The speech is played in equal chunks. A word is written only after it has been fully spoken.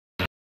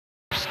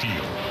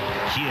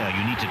Here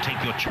you need to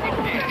take your choice.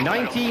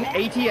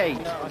 1988,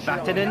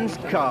 Vatanen's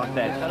car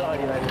theft.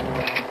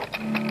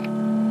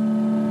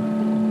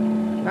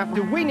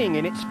 After winning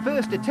in its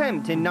first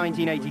attempt in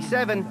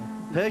 1987,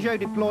 Peugeot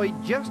deployed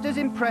just as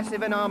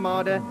impressive an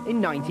armada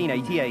in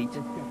 1988.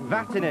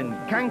 Vatanen,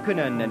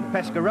 Kankkunen and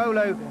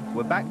Pescarolo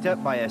were backed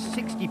up by a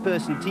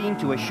 60-person team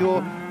to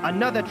assure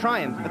another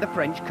triumph for the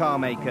French car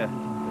maker.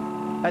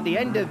 At the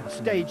end of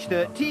stage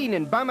 13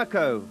 in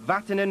Bamako,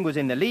 Vatanen was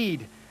in the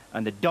lead,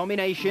 and the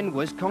domination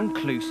was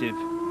conclusive.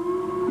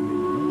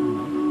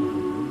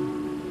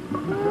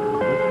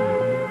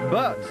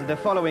 But the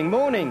following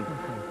morning,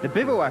 the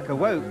bivouac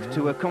awoke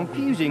to a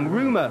confusing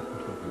rumour.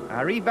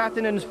 Harry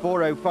Vatanen's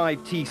 405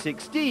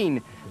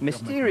 T16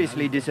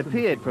 mysteriously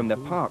disappeared from the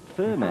Parc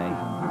Fermé.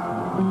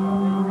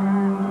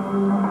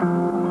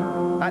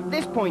 At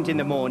this point in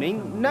the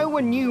morning, no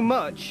one knew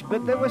much,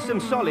 but there were some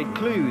solid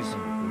clues.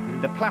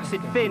 The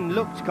placid Finn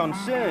looked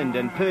concerned,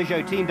 and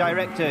Peugeot team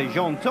director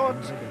Jean Todt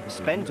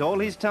spent all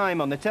his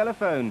time on the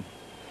telephone.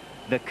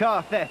 The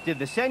car theft of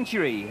the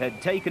century had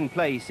taken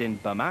place in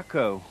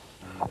Bamako.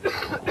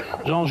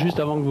 Jean, juste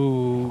avant que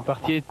vous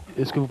partiez,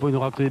 est-ce que vous pouvez nous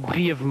raconter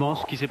brièvement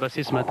ce qui s'est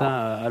passé ce matin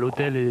à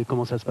l'hôtel et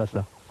comment ça se passe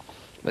là?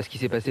 Ce qui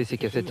s'est passé, c'est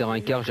qu'à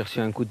 7h15, j'ai reçu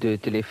un coup de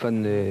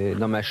téléphone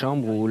dans ma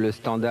chambre où le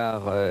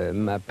standard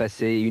m'a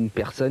passé une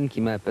personne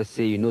qui m'a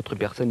passé une autre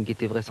personne qui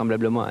était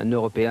vraisemblablement un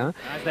Européen.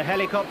 As the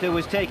helicopter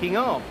was taking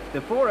off,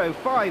 the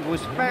 405 was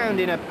found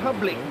in a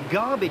public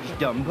garbage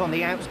dump on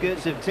the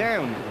outskirts of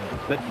town,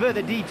 but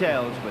further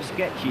details were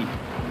sketchy.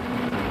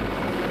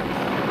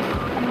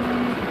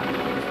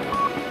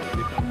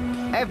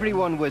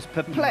 Everyone was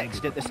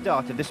perplexed at the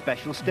start of the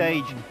special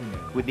stage.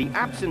 With the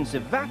absence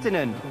of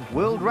Vatanen,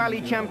 World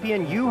Rally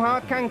champion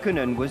Juha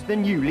Kankkunen was the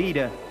new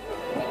leader.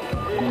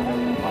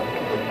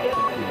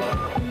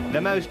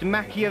 The most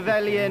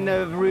Machiavellian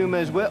of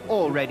rumours were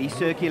already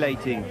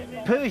circulating.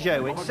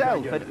 Peugeot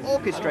itself had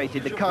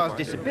orchestrated the car's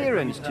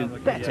disappearance to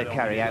better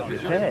carry out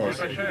repairs.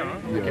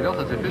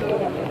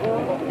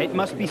 It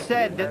must be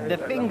said that the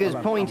fingers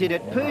pointed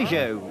at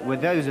Peugeot were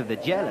those of the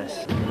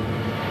jealous.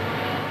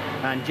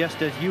 And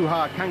just as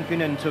Juha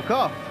Kankkunen took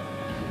off,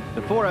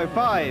 the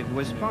 405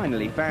 was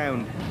finally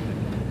found.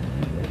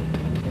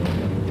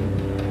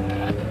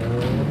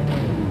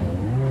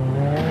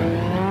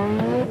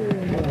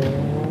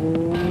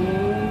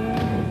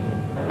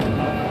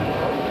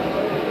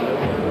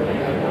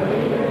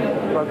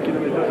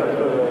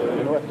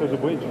 After the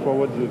bridge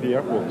towards the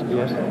airport.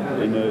 Yes.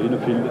 In a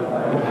field. In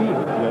a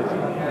field? Yes.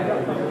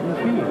 In a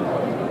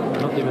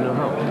field? Not even a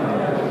house?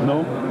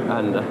 No.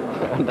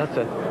 And that's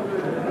it.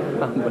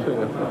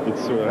 Unbelievable.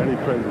 It's really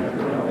crazy.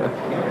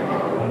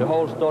 The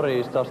whole story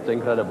is just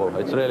incredible.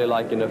 It's really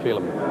like in a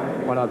film.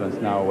 What happens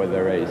now with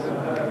the race?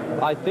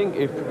 I think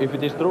if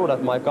it is true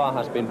that my car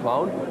has been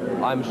found,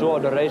 I'm sure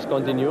the race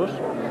continues,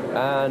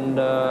 and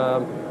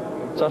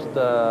just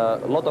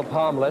a lot of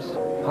harmless,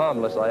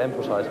 I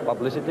emphasize,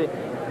 publicity,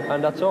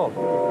 and that's all.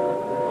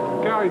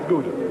 Car is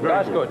good.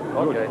 Car is good.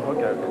 Okay.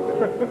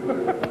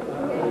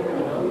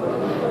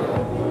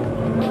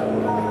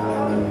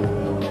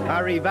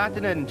 Harry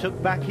Vatanen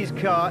took back his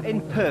car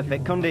in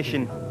perfect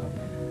condition.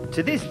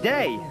 To this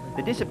day,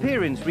 the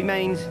disappearance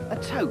remains a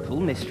total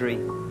mystery.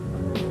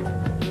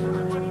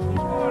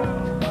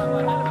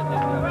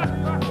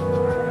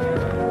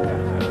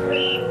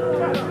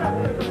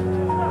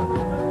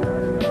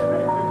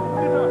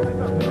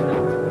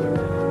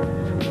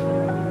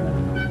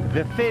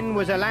 The Finn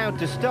was allowed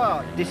to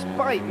start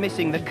despite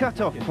missing the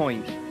cut-off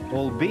point,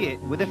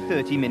 albeit with a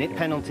 30-minute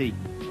penalty.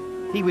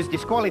 He was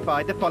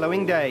disqualified the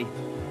following day.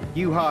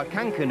 Juha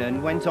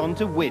Kankkunen went on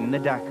to win the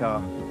Dakar.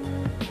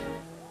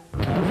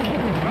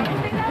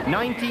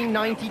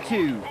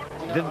 1992,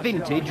 the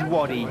vintage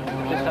Wadi.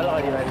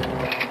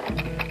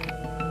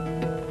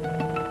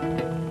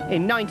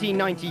 In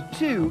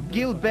 1992,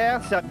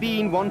 Gilbert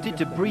Sabine wanted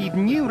to breathe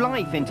new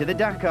life into the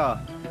Dakar.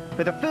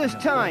 For the first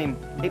time,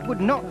 it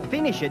would not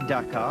finish at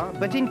Dakar,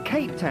 but in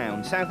Cape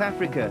Town, South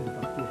Africa.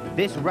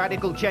 This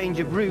radical change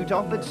of route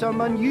offered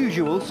some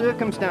unusual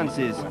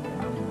circumstances.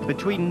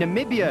 Between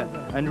Namibia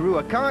and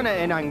Ruacana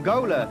in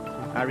Angola,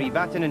 Harry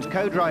Vatanen's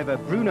co-driver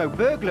Bruno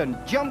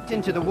Berglund jumped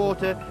into the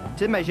water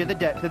to measure the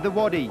depth of the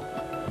Wadi.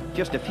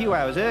 Just a few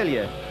hours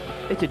earlier,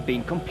 it had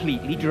been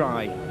completely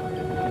dry.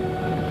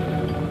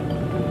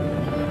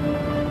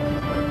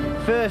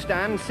 First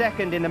and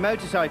second in the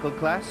motorcycle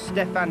class,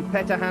 Stefan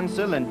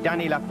Petterhansel and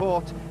Danny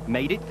Laporte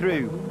made it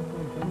through.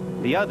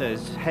 The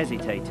others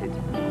hesitated.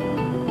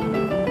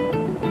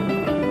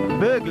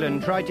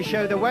 Berglund tried to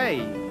show the way,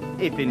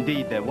 if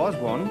indeed there was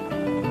one.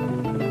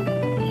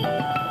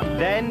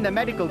 Then the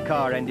medical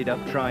car ended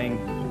up trying.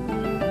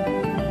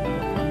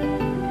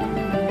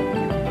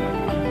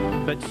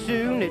 But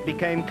soon it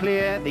became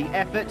clear the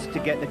efforts to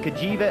get the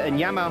Kajiva and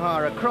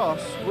Yamaha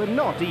across were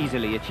not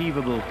easily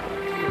achievable.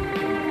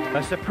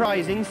 A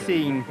surprising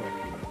scene.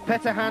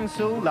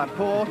 Petterhansel,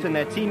 Laporte and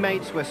their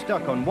teammates were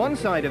stuck on one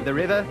side of the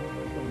river,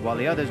 while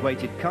the others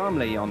waited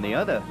calmly on the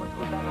other.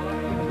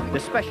 The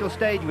special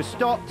stage was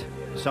stopped,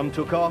 some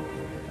took off,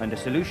 and a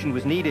solution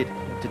was needed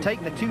to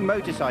take the two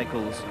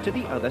motorcycles to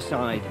the other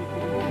side.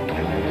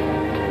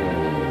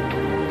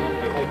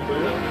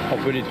 On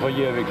peut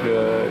nettoyer avec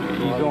le...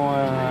 Ils ont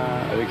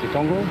avec les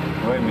tangos.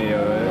 Oui,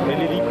 mais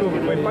l'hélico, vous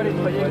ne pouvez pas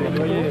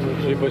nettoyer.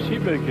 C'est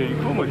possible avec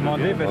l'hélico, moi je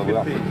demandais parce que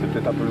c'est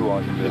peut-être un peu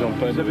lourd.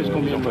 Vous savez ce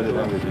combien pas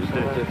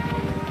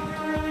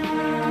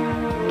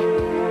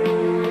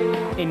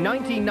In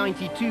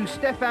 1992,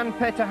 Stefan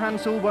Peter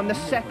Hansel won the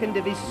second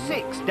of his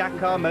 6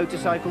 Dakar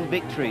motorcycle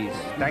victories,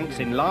 thanks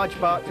in large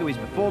part to his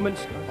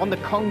performance on the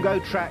Congo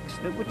tracks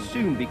that would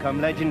soon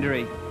become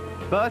legendary.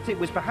 But it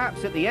was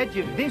perhaps at the edge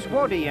of this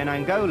wadi in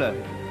Angola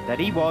that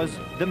he was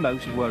the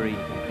most worried.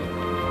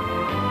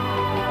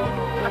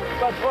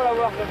 Pas trop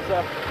l'avoir comme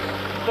ça.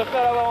 Je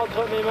préfère l'avoir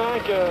entre mes mains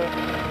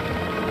que...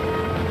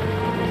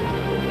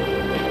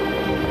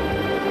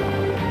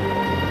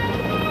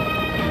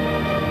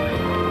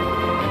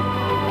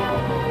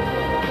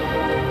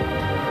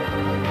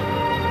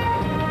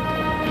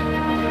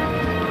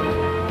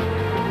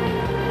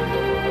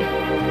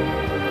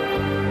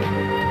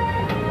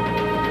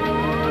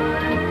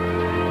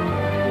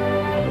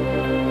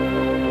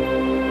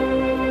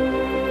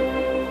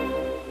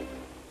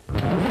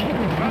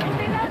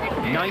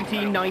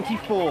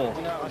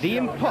 1994, the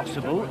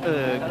impossible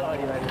erg.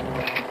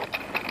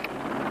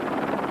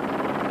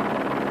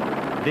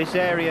 This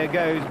area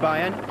goes by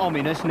an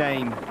ominous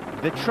name,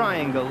 the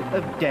Triangle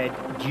of Dead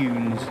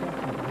Dunes.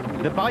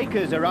 The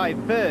bikers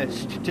arrived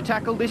first to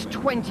tackle this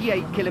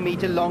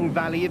 28-kilometre long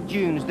valley of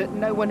dunes that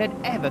no one had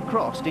ever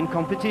crossed in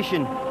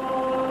competition.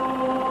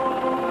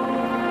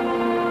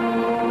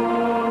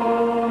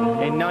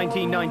 In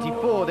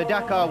 1994, the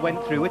Dakar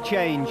went through a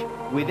change,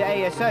 with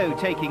ASO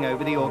taking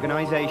over the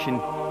organisation.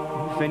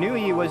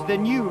 Fenouille was the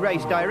new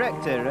race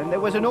director, and there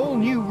was an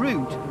all-new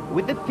route,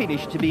 with the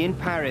finish to be in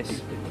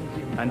Paris.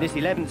 And this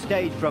 11th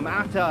stage from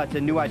Atta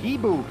to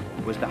Nouadhibou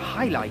was the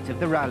highlight of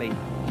the rally.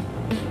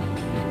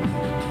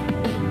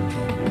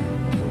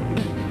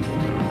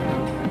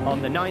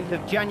 On the 9th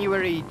of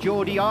January,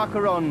 Jordi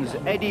Arcarons,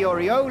 Eddie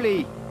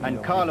Orioli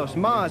and Carlos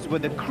Mars were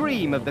the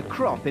cream of the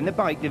crop in the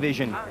bike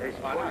division.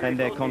 And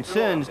their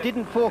concerns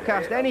didn't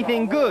forecast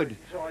anything good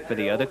for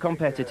the other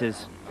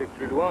competitors.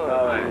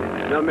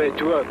 Non mais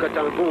tu vois, quand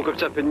t'as un con comme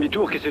ça fait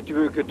demi-tour, qu'est-ce que tu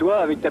veux que toi,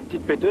 avec ta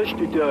petite pétoche,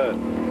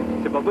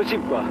 c'est pas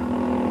possible quoi.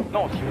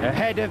 Non.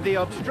 Ahead of the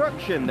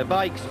obstruction, the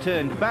bikes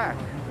turned back,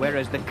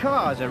 whereas the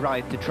cars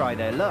arrived to try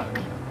their luck.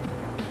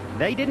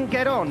 They didn't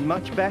get on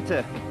much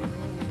better.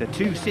 The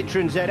two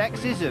Citroën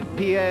ZXs of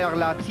Pierre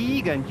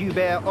Latigue and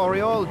Hubert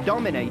Auriol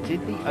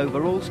dominated the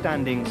overall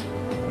standings.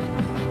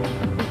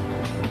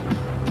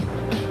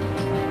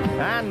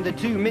 And the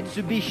two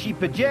Mitsubishi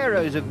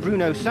Pajeros of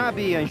Bruno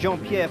Sabi and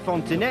Jean-Pierre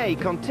Fontenay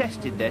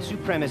contested their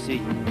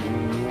supremacy.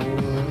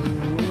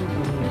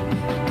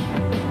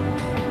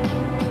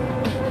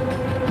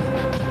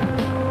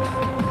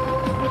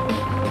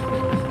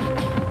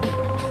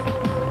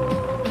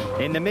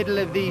 In the middle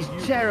of these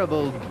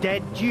terrible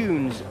dead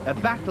dunes, a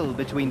battle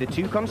between the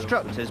two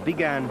constructors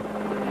began.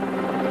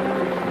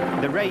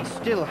 The race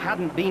still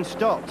hadn't been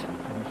stopped.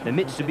 The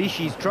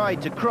Mitsubishis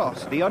tried to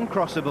cross the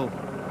uncrossable.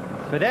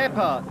 For their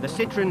part, the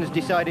Citroëns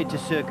decided to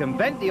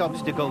circumvent the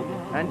obstacle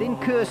and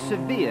incur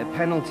severe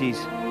penalties.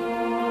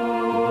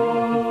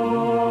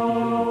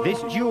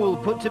 This duel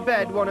put to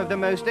bed one of the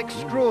most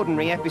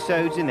extraordinary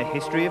episodes in the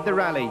history of the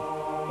rally.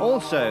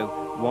 Also,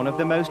 one of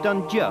the most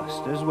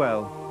unjust as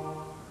well.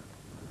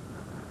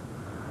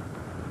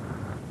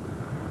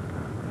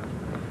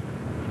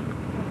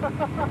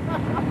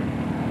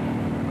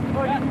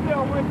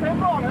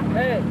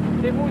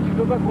 C'est bon, tu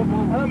peux pas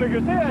comprendre. Ah mais je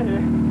sais,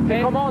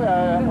 C'est comment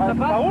là?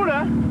 ça roule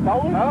hein. Ça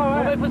roule.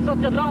 Ah ouais. Il faut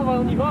sortir de là,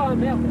 on y va, hein,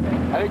 merde.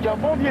 Avec un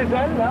bon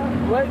diesel là.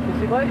 Ouais,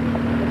 c'est vrai.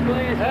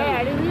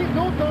 Allez, oui,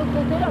 donc, là.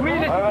 Oui,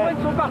 les Citroën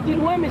sont partis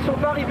loin, mais ils sont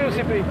pas arrivés au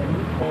CP.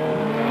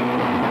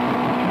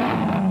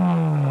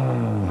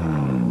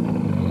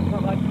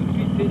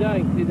 C'est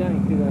dingue, c'est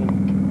dingue, c'est dingue.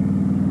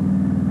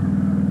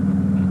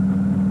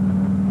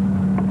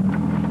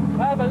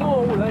 Ah bah nous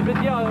on roule, hein. Je veux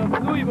dire,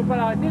 nous il ne faut pas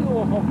l'arrêter, nous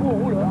on s'en fout, on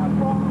roule.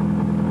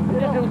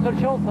 C'est notre seule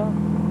chance. Hein.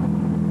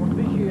 On se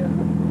fait chier.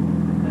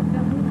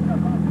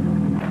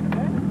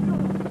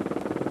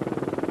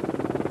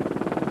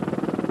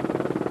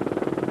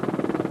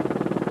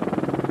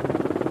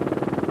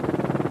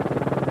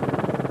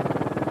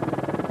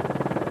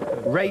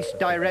 Race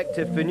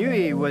director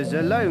Fenouille was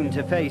alone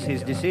to face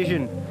his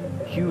decision.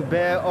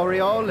 Hubert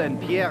Auriol and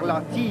Pierre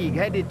Latigue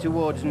headed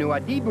towards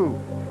Nouadhibou.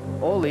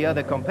 All the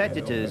other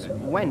competitors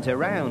went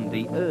around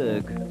the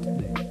erg.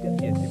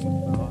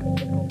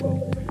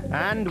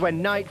 And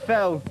when night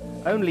fell,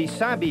 only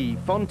Sabi,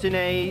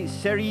 Fontenay,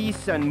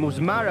 Cerise and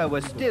Musmara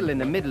were still in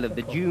the middle of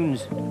the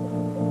dunes.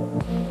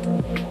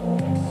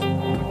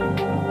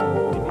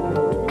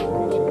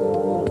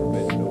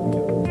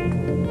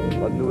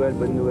 Bonne nouvelle,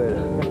 bonne nouvelle.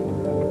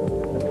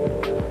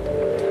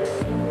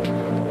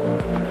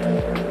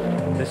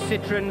 The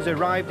Citroëns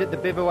arrived at the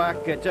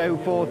bivouac at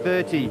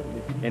 04:30.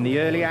 In the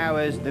early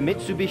hours, the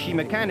Mitsubishi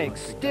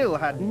mechanics still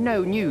had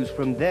no news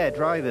from their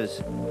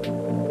drivers.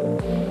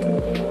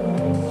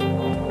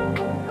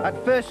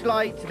 At first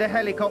light, the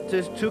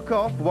helicopters took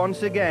off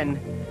once again,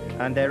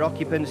 and their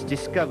occupants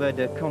discovered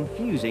a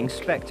confusing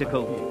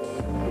spectacle.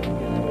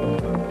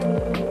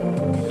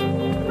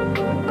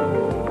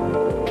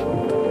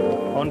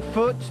 On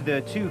foot,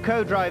 the two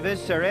co-drivers,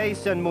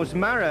 Ceres and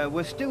Musmara,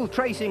 were still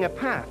tracing a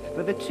path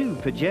for the two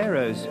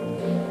Pajeros.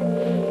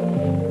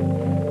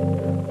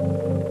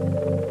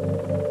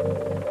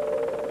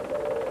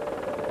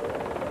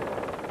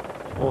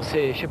 On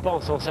s'est, je sais pas,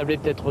 on s'est ensablé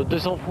peut-être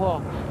 200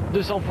 fois.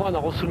 200 fois, on a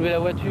ressoulevé la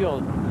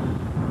voiture.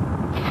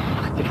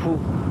 C'était fou,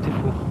 c'était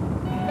fou.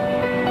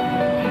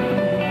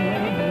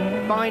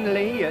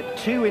 Finally, at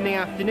 2 in the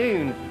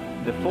afternoon,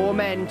 the four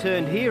men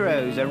turned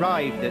heroes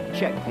arrived at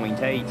checkpoint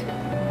 8.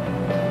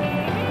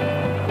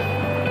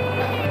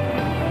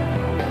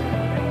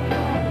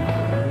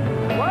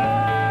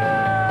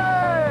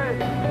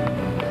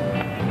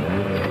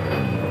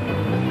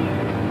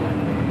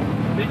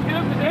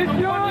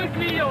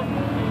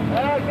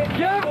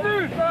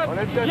 Bienvenue!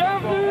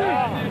 Bienvenue!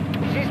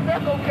 J'espère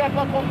qu'on ne vous a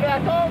pas trop fait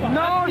attendre.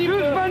 Non,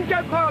 juste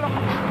 24 heures.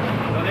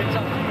 On est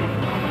sorti.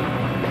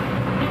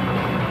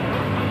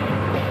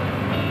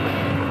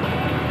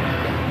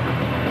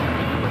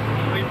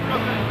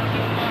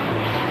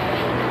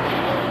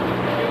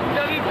 Vous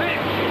avez fait.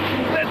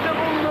 Vous êtes le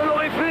monde me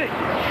l'aurait fait.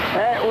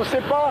 Eh, on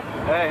sait pas.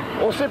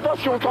 On sait pas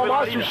si on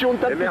t'embrasse ou si on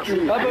te tape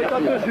dessus. Ah bah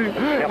tape dessus.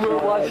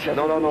 Merci.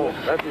 Non, non, non.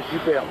 Là, c'est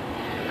super.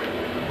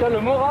 Putain, le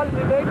moral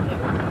des mecs.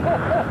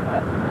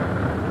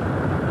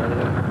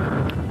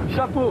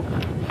 Chapeau.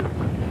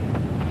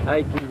 Ah,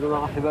 il nous en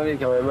aura fait baver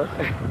quand même. Hein.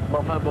 Bon,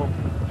 enfin bon.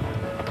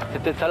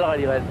 C'est peut-être ça le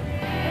rallye raid.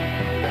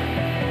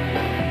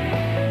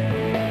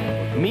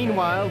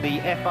 Meanwhile, the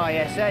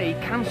FISA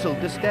cancelled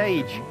the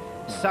stage.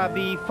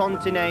 Sabi,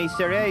 Fontenay,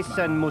 Ceres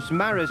and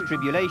Musmara's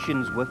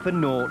tribulations were for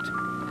naught.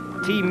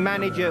 Team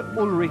manager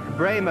Ulrich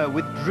Bremer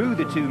withdrew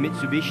the two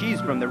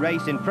Mitsubishis from the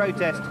race in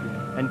protest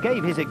and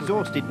gave his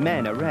exhausted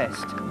men a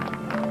rest.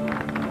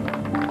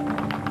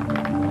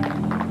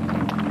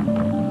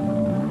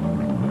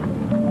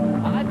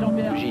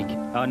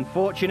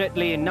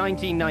 Unfortunately, in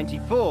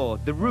 1994,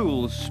 the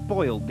rules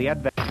spoiled the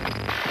adventure.